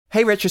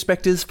Hey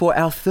Retrospectors, for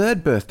our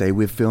third birthday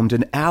we've filmed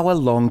an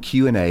hour-long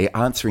Q&A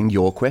answering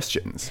your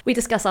questions. We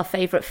discuss our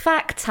favourite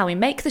facts, how we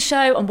make the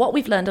show, and what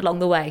we've learned along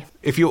the way.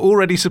 If you're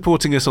already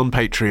supporting us on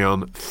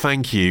Patreon,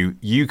 thank you.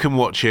 You can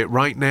watch it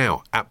right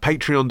now at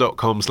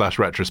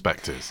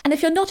patreon.com/retrospectors. And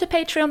if you're not a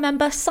Patreon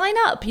member, sign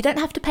up. You don't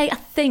have to pay a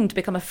thing to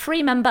become a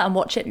free member and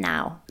watch it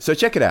now. So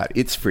check it out,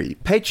 it's free.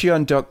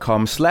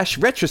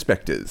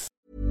 patreon.com/retrospectors.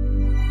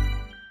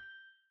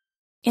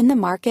 In the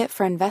market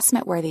for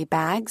investment-worthy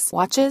bags,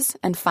 watches,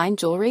 and fine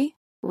jewelry,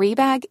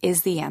 Rebag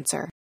is the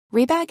answer.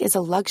 Rebag is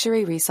a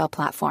luxury resale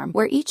platform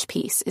where each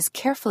piece is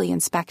carefully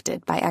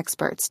inspected by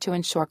experts to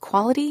ensure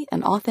quality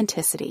and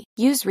authenticity.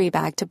 Use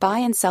Rebag to buy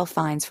and sell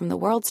finds from the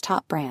world's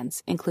top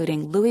brands,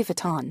 including Louis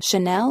Vuitton,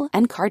 Chanel,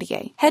 and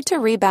Cartier. Head to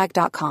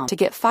Rebag.com to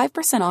get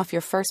 5% off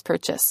your first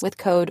purchase with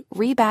code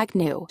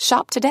REBAGNEW.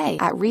 Shop today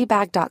at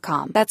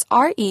Rebag.com. That's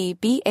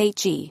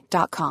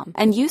REBAG.com.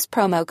 And use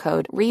promo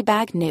code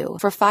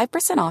REBAGNEW for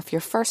 5% off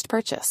your first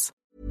purchase.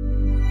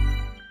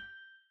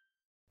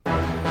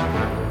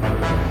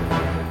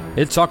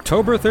 It's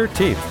October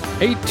 13th,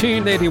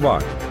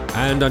 1881,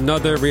 and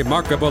another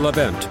remarkable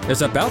event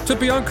is about to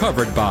be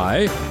uncovered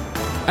by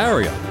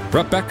Ariel,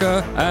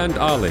 Rebecca, and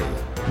Ali,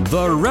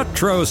 the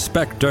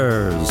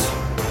Retrospectors.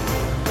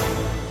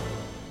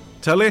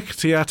 Talich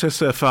Theatr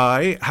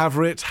Safai,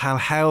 Havrit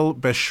Halhel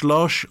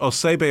Beshlosh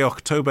Osebe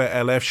October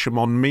Elef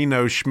Shimon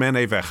Mino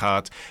Shmene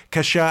Vechat,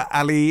 Kasha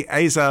Ali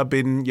Eza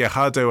bin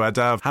Yehado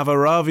Adav,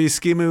 Havaravi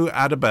Skimu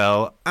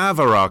Adabel,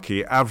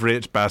 Avaraki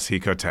Avrit Bas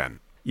Hikoten.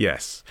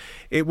 Yes,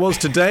 it was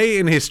today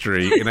in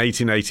history in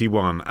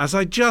 1881, as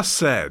I just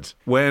said,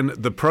 when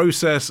the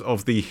process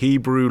of the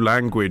Hebrew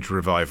language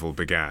revival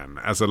began,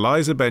 as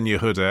Eliza Ben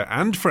Yehuda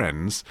and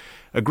friends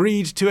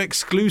agreed to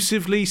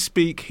exclusively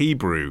speak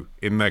Hebrew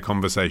in their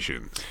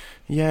conversations.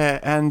 Yeah,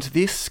 and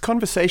this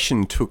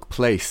conversation took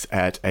place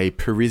at a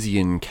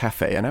Parisian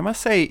cafe, and I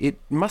must say it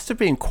must have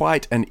been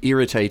quite an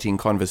irritating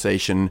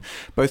conversation,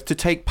 both to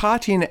take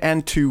part in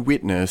and to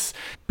witness,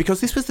 because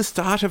this was the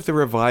start of the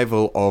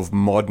revival of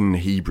modern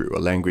Hebrew, a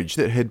language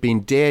that had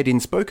been dead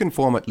in spoken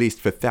form at least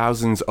for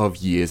thousands of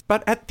years.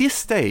 But at this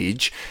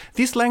stage,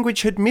 this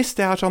language had missed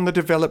out on the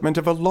development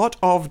of a lot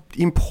of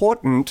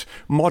important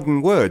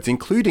modern words,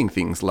 including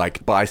things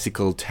like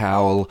bicycle,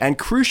 towel, and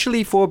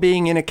crucially for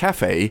being in a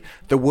cafe,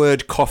 the word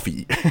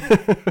coffee.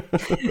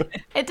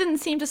 It didn't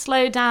seem to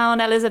slow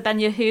down Eliza Ben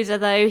Yehuda,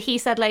 though. He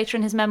said later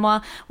in his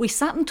memoir, "We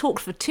sat and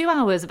talked for 2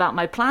 hours about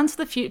my plans for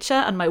the future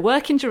and my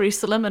work in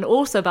Jerusalem, and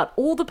also about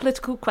all the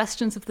political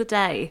questions of the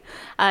day."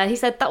 He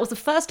said that was the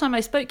first time I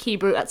spoke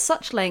Hebrew at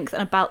such length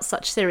and about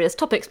such serious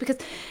topics, because,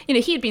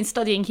 he had been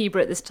studying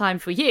Hebrew at this time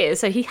for years,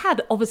 so he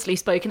had obviously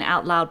spoken it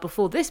out loud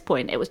before this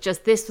point. It was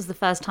just this was the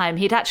first time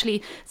he'd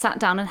actually sat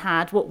down and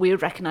had what we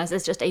would recognise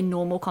as just a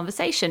normal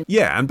conversation.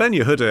 Yeah, and Ben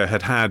Yehuda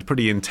had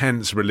pretty intense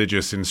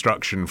religious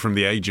instruction from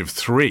the age of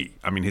 3.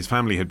 I mean, his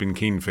family had been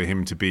keen for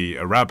him to be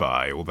a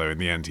rabbi, although in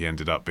the end he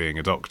ended up being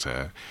a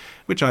doctor,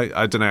 which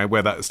I don't know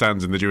where that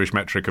stands in the Jewish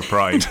metric of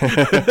pride.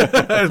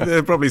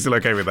 They're probably still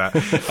okay with that.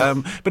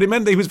 But it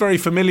meant that he was very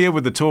familiar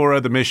with the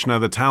Torah, the Mishnah,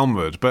 the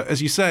Talmud. But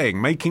as you're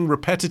saying, making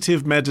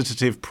repetitive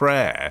meditative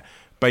prayer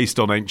based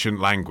on ancient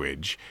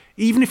language,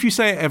 even if you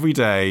say it every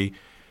day,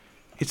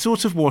 it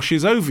sort of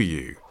washes over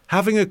you.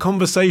 Having a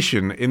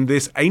conversation in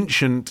this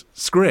ancient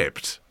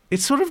script,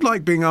 it's sort of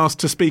like being asked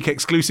to speak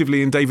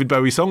exclusively in David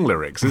Bowie song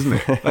lyrics, isn't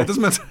it? Like, it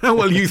doesn't matter how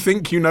well you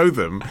think you know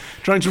them,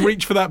 trying to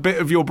reach for that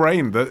bit of your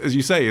brain that, as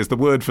you say, is the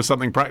word for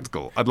something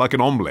practical. I'd like an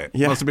omelette.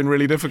 Yeah. Must have been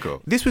really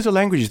difficult. This was a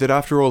language that,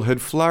 after all,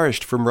 had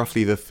flourished from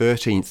roughly the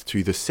 13th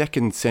to the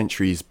 2nd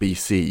centuries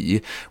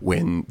BC,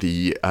 when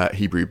the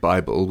Hebrew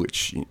Bible,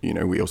 which,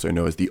 we also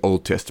know as the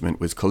Old Testament,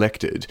 was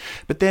collected.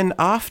 But then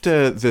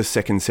after the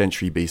 2nd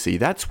century BC,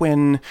 that's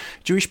when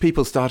Jewish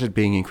people started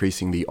being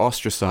increasingly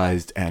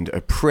ostracized and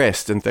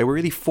oppressed, and they were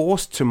really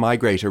forced to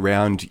migrate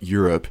around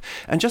Europe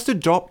and just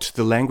adopt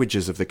the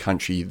languages of the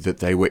country that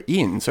they were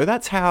in. So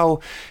that's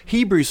how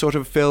Hebrew sort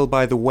of fell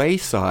by the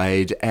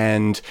wayside,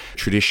 and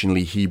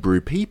traditionally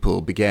Hebrew people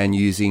began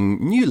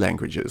using new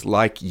languages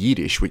like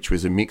Yiddish, which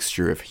was a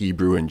mixture of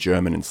Hebrew and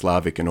German and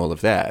Slavic and all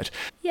of that.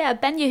 Yeah,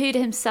 Ben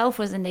Yehuda himself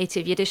was a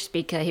native Yiddish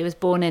speaker. He was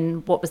born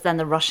in what was then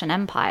the Russian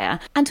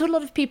Empire. And to a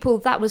lot of people,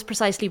 that was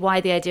precisely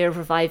why the idea of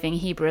reviving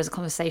Hebrew as a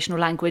conversational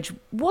language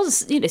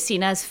was,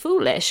 seen as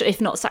foolish,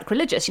 if not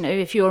sacrilegious.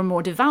 If you're a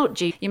more devout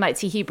Jew, you might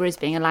see Hebrew as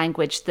being a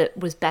language that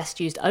was best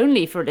used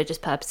only for religious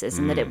purposes,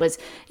 and that it was,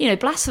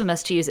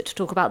 blasphemous to use it to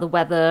talk about the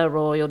weather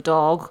or your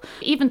dog.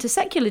 Even to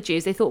secular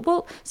Jews, they thought,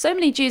 well, so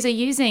many Jews are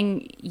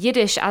using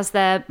Yiddish as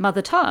their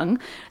mother tongue,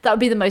 that would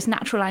be the most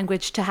natural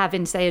language to have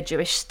in, say, a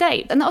Jewish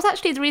state. And that was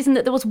actually the reason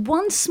that there was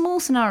one small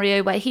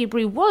scenario where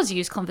Hebrew was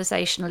used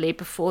conversationally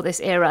before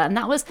this era, and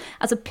that was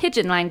as a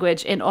pidgin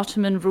language in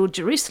Ottoman-ruled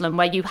Jerusalem,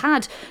 where you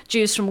had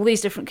Jews from all these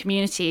different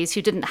communities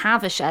who didn't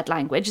have a shared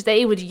language.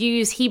 They would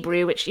use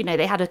Hebrew, which,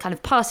 they had a kind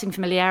of passing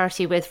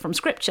familiarity with from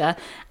scripture,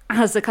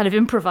 as a kind of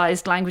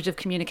improvised language of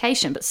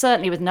communication, but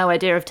certainly with no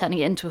idea of turning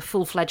it into a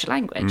full-fledged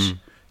language.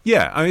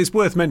 Yeah, it's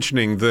worth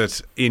mentioning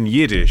that in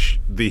Yiddish,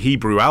 the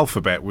Hebrew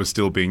alphabet was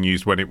still being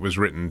used when it was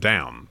written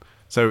down.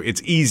 So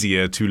it's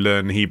easier to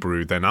learn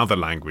Hebrew than other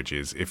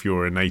languages if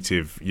you're a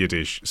native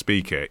Yiddish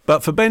speaker.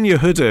 But for Ben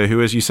Yehuda,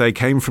 who, as you say,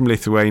 came from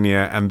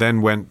Lithuania and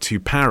then went to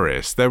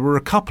Paris, there were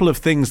a couple of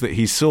things that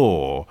he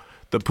saw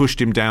that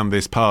pushed him down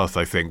this path,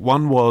 I think.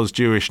 One was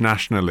Jewish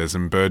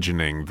nationalism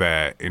burgeoning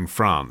there in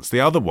France.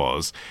 The other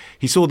was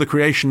he saw the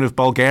creation of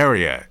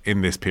Bulgaria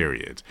in this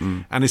period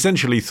and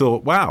essentially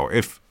thought, wow,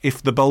 if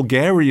the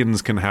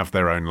Bulgarians can have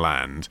their own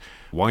land,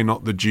 why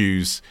not the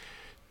Jews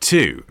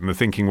too? And the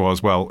thinking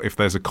was, well, if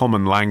there's a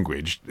common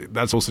language,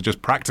 that's also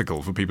just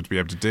practical for people to be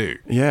able to do.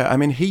 Yeah, I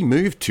mean, he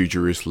moved to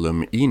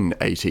Jerusalem in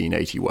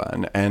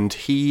 1881, and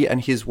he and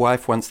his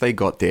wife, once they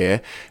got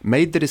there,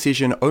 made the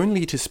decision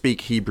only to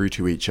speak Hebrew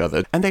to each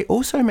other. And they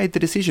also made the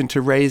decision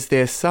to raise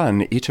their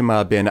son,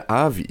 Itamar ben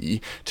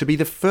Avi, to be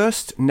the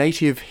first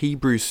native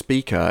Hebrew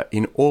speaker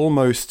in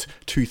almost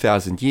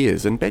 2,000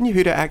 years. And Ben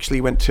Yehuda actually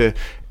went to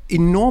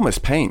enormous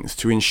pains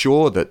to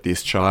ensure that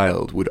this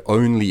child would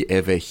only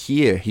ever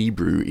hear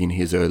Hebrew in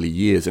his early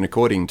years. And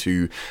according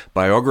to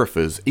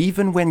biographers,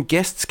 even when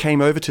guests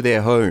came over to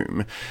their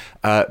home,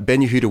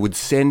 Ben Yehuda would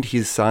send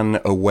his son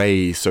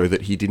away so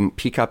that he didn't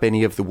pick up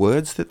any of the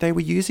words that they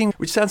were using,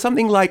 which sounds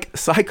something like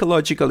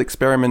psychological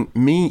experiment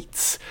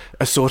meets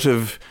a sort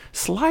of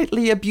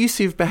slightly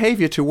abusive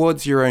behavior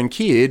towards your own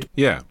kid.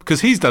 Yeah,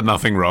 because he's done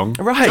nothing wrong.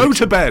 Right. Go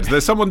to bed.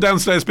 There's someone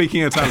downstairs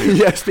speaking Italian.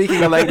 Yeah,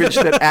 speaking a language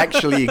that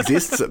actually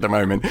exists at the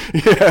moment.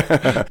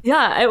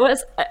 Yeah, it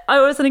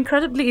was an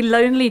incredibly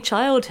lonely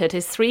childhood.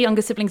 His 3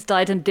 younger siblings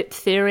died in a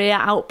diphtheria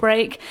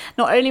outbreak.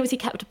 Not only was he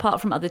kept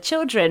apart from other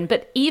children,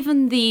 but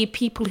even the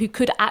people who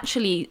could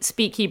actually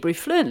speak Hebrew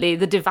fluently,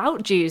 the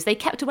devout Jews, they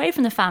kept away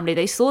from the family.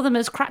 They saw them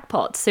as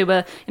crackpots who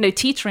were,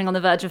 teetering on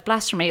the verge of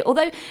blasphemy.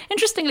 Although,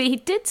 interestingly, he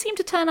did seem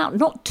to turn out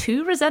not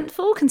too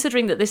resentful,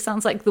 considering that this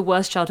sounds like the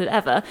worst childhood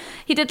ever.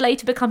 He did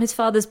later become his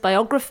father's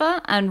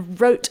biographer and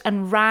wrote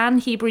and ran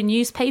Hebrew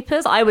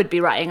newspapers. I would be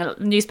writing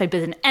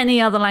newspapers in any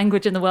other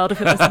language in the world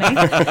if it was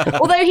me.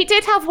 Although he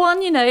did have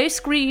one,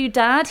 screw you,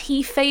 Dad.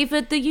 He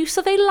favoured the use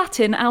of a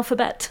Latin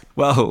alphabet.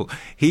 Well,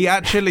 he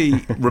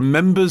actually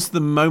remembers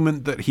the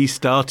moment that he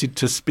started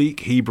to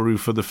speak Hebrew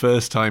for the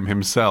first time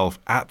himself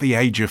at the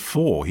age of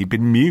 4. He'd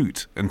been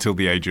mute until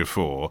the age of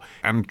 4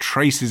 and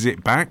traces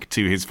it back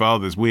to his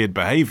father's weird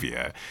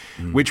behaviour,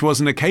 which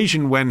was an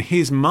occasion when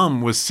his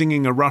mum was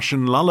singing a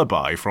Russian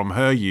lullaby from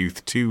her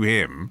youth to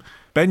him.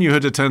 Ben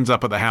Yehuda turns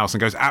up at the house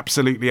and goes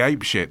absolutely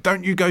apeshit.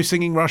 Don't you go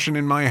singing Russian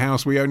in my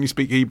house. We only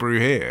speak Hebrew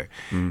here.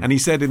 And he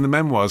said in the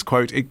memoirs,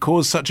 quote, "It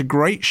caused such a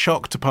great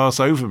shock to pass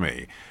over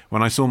me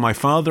when I saw my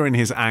father in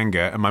his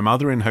anger and my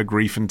mother in her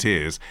grief and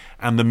tears,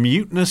 and the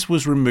muteness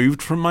was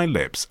removed from my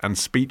lips and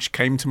speech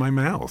came to my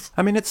mouth."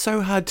 I mean, it's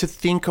so hard to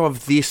think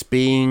of this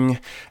being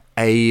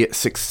a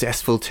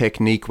successful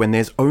technique when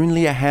there's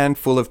only a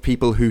handful of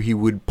people who he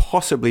would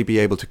possibly be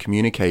able to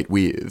communicate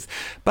with.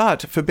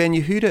 But for Ben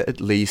Yehuda, at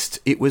least,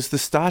 it was the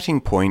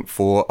starting point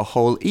for a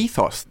whole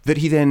ethos that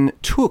he then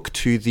took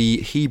to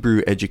the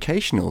Hebrew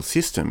educational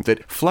system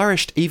that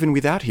flourished even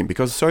without him,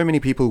 because so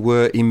many people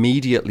were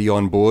immediately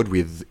on board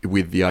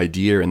with the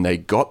idea, and they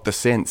got the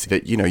sense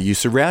that, you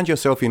surround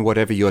yourself in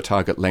whatever your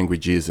target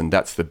language is, and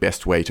that's the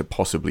best way to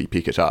possibly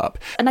pick it up.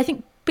 And I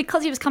think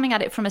because he was coming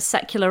at it from a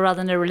secular rather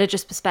than a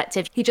religious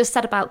perspective, he just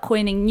set about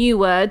coining new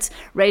words,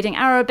 raiding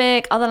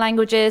Arabic, other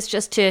languages,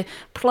 just to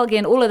plug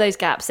in all of those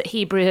gaps that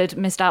Hebrew had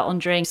missed out on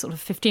during sort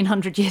of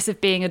 1,500 years of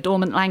being a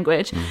dormant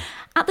language.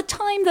 At the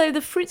time, though, the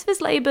fruits of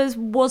his labours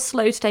was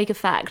slow to take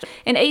effect.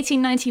 In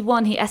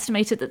 1891, he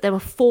estimated that there were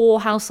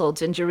 4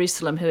 households in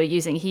Jerusalem who were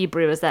using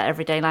Hebrew as their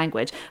everyday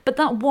language. But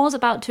that was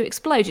about to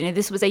explode.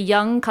 This was a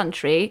young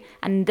country,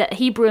 and that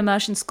Hebrew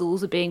immersion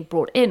schools were being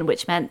brought in,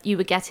 which meant you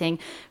were getting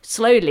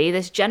slowly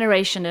this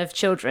generation of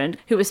children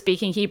who were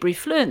speaking Hebrew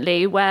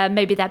fluently, where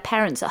maybe their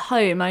parents at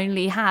home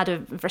only had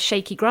a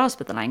shaky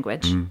grasp of the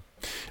language.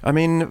 I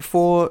mean,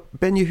 for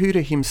Ben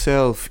Yehuda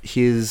himself,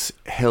 his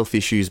health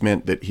issues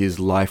meant that his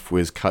life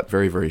was cut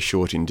very, very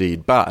short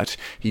indeed. But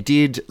he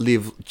did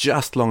live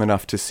just long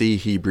enough to see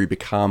Hebrew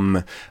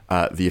become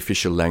the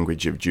official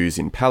language of Jews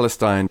in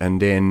Palestine.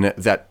 And then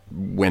that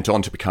went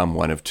on to become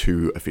one of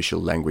 2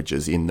 official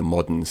languages in the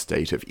modern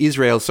state of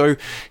Israel. So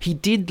he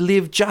did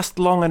live just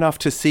long enough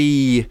to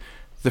see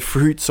the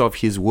fruits of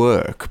his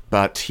work,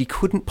 but he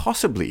couldn't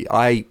possibly,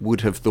 I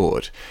would have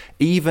thought,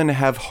 even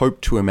have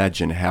hoped to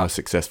imagine how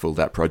successful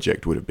that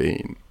project would have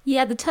been.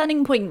 Yeah, the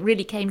turning point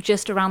really came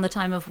just around the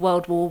time of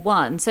World War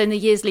I. So in the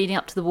years leading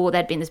up to the war,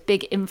 there'd been this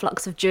big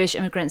influx of Jewish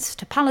immigrants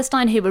to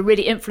Palestine who were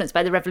really influenced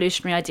by the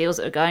revolutionary ideals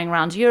that were going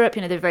around Europe.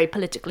 They're very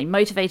politically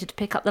motivated to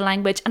pick up the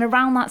language. And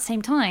around that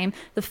same time,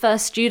 the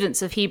first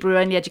students of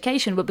Hebrew-only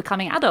education were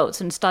becoming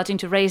adults and starting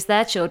to raise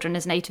their children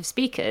as native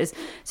speakers.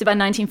 So by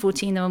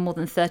 1914, there were more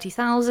than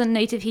 30,000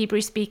 native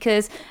Hebrew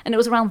speakers. And it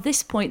was around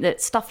this point that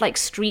stuff like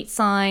street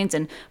signs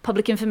and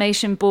public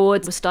information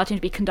boards were starting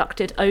to be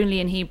conducted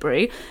only in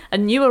Hebrew.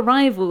 And newer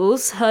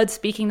arrivals, heard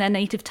speaking their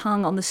native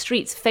tongue on the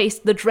streets,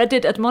 faced the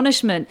dreaded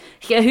admonishment,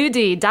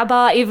 Yehudi,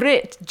 Dabar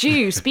Ivrit,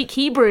 Jew, speak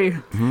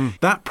Hebrew.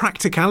 That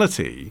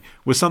practicality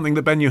was something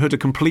that Ben Yehuda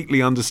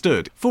completely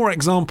understood. For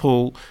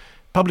example,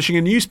 publishing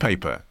a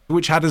newspaper,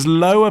 which had as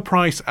low a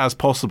price as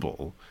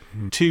possible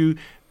to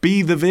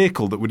be the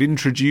vehicle that would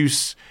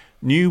introduce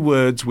new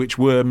words which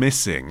were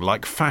missing,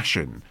 like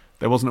fashion.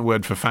 There wasn't a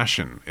word for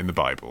fashion in the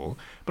Bible,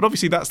 but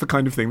obviously that's the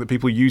kind of thing that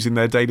people use in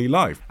their daily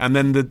life. And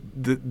then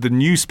the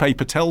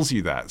newspaper tells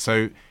you that.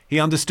 So he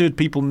understood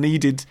people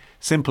needed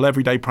simple,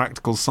 everyday,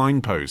 practical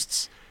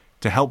signposts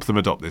to help them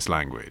adopt this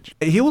language.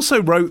 He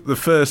also wrote the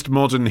first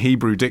modern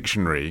Hebrew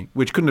dictionary,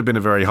 which couldn't have been a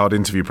very hard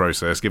interview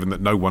process, given that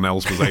no one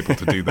else was able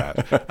to do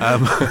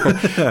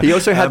that. He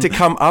also had to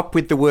come up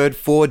with the word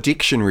for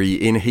dictionary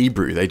in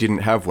Hebrew. They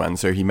didn't have one,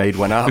 so he made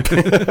one up.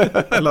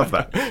 I love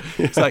that.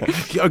 It's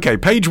like, okay,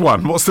 page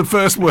 1, what's the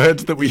first word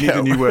that we need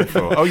a new word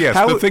for? Oh, yes,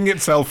 the thing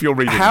itself you're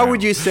reading How now.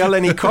 would you sell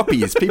any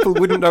copies? People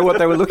wouldn't know what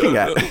they were looking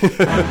at.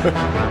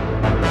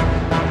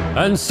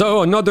 And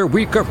so another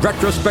week of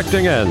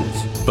retrospecting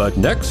ends. But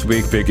next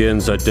week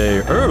begins a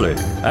day early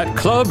at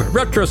Club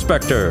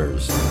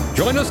Retrospectors.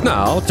 Join us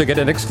now to get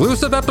an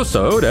exclusive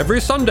episode every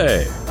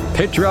Sunday.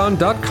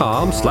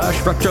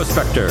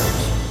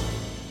 Patreon.com/retrospectors.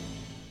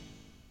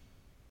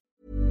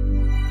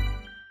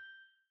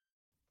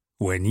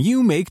 When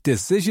you make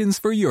decisions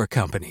for your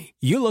company,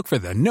 you look for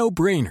the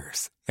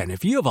no-brainers. And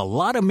if you have a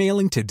lot of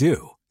mailing to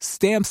do,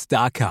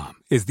 Stamps.com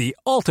is the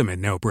ultimate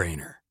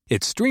no-brainer.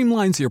 It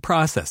streamlines your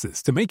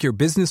processes to make your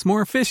business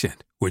more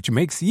efficient, which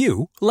makes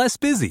you less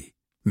busy.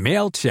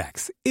 Mail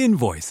checks,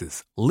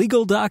 invoices,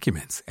 legal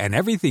documents, and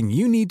everything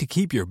you need to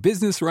keep your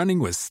business running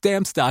with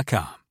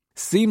Stamps.com.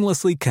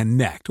 Seamlessly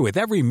connect with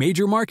every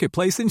major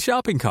marketplace and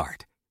shopping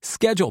cart.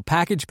 Schedule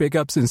package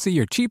pickups and see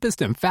your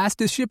cheapest and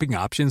fastest shipping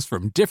options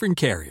from different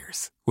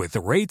carriers, with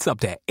rates up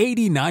to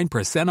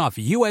 89% off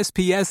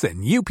USPS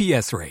and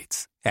UPS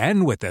rates.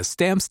 And with the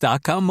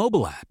Stamps.com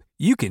mobile app,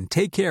 you can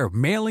take care of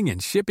mailing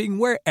and shipping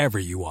wherever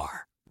you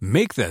are.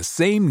 Make the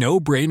same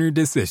no-brainer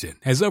decision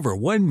as over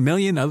 1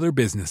 million other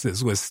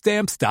businesses with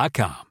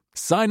Stamps.com.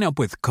 Sign up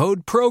with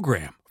code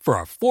PROGRAM for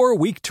a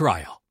 4-week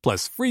trial,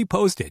 plus free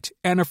postage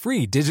and a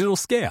free digital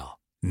scale.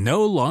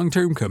 No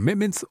long-term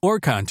commitments or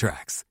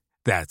contracts.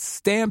 That's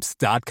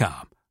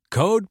Stamps.com.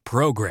 Code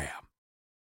PROGRAM.